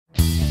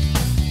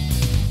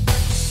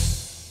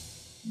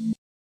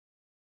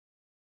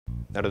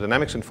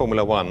Aerodynamics in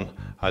Formula One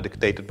are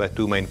dictated by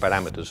two main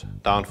parameters,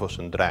 downforce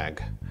and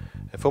drag.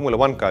 A Formula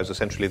One car is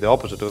essentially the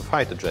opposite of a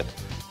fighter jet.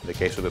 In the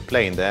case of a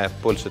plane, the air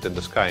pulls it in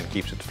the sky and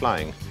keeps it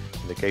flying.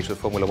 In the case of a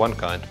Formula One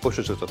car, it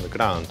pushes it on the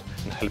ground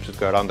and helps it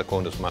go around the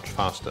corners much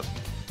faster.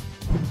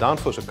 The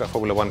downforce a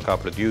Formula One car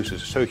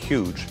produces is so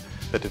huge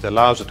that it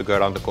allows it to go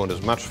around the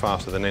corners much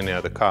faster than any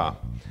other car.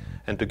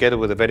 And together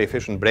with a very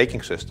efficient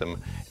braking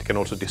system, it can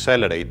also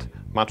decelerate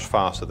much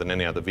faster than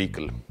any other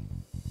vehicle.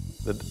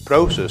 The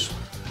process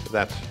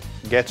that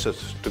gets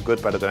us to good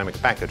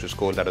aerodynamic package is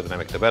called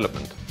aerodynamic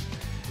development.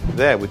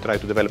 There we try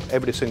to develop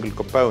every single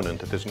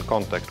component that is in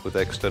contact with the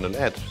external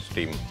air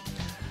stream.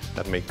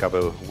 That may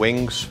cover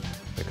wings,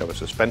 may cover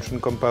suspension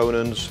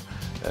components,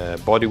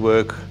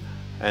 bodywork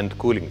and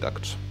cooling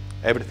ducts.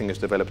 Everything is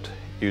developed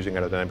using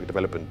aerodynamic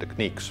development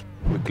techniques.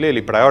 We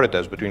clearly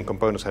prioritize between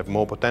components that have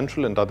more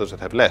potential and others that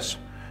have less.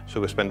 So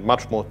we spend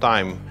much more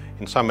time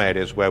in some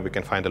areas where we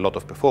can find a lot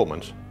of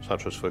performance,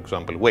 such as, for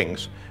example,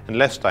 wings, and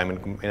less time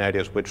in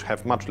areas which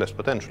have much less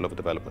potential of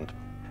development.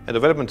 A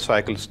development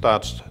cycle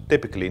starts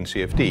typically in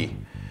CFD.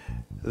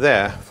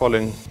 There,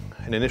 following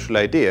an initial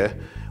idea,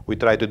 we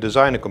try to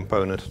design a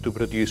component to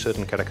produce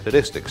certain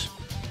characteristics.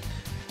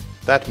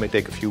 That may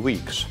take a few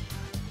weeks.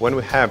 When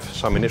we have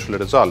some initial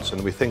results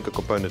and we think a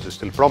component is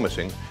still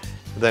promising,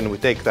 then we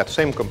take that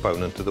same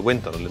component to the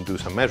wind tunnel and do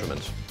some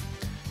measurements.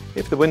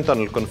 If the wind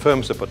tunnel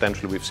confirms the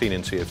potential we've seen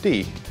in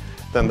CFD,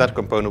 then that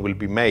component will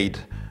be made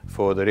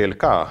for the real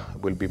car,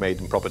 will be made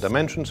in proper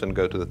dimensions and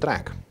go to the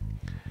track.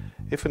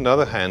 If on the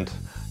other hand,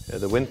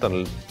 the wind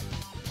tunnel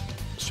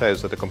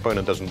says that the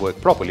component doesn't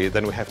work properly,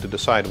 then we have to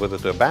decide whether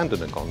to abandon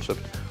the concept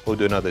or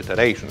do another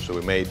iteration. So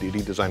we may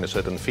redesign a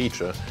certain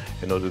feature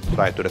in order to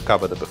try to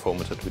recover the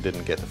performance that we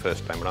didn't get the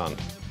first time around.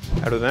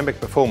 Aerodynamic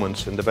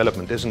performance in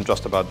development isn't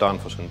just about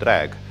downforce and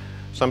drag.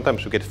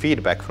 Sometimes we get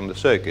feedback from the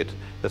circuit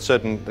that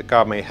the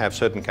car may have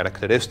certain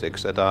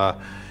characteristics that are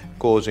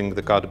causing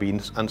the car to be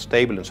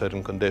unstable in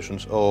certain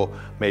conditions, or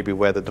maybe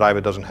where the driver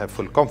doesn't have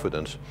full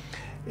confidence.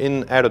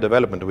 In aero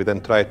development, we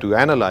then try to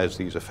analyze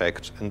these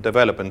effects and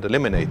develop and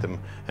eliminate them,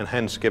 and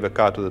hence give a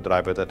car to the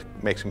driver that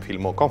makes him feel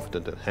more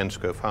confident and hence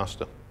go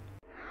faster.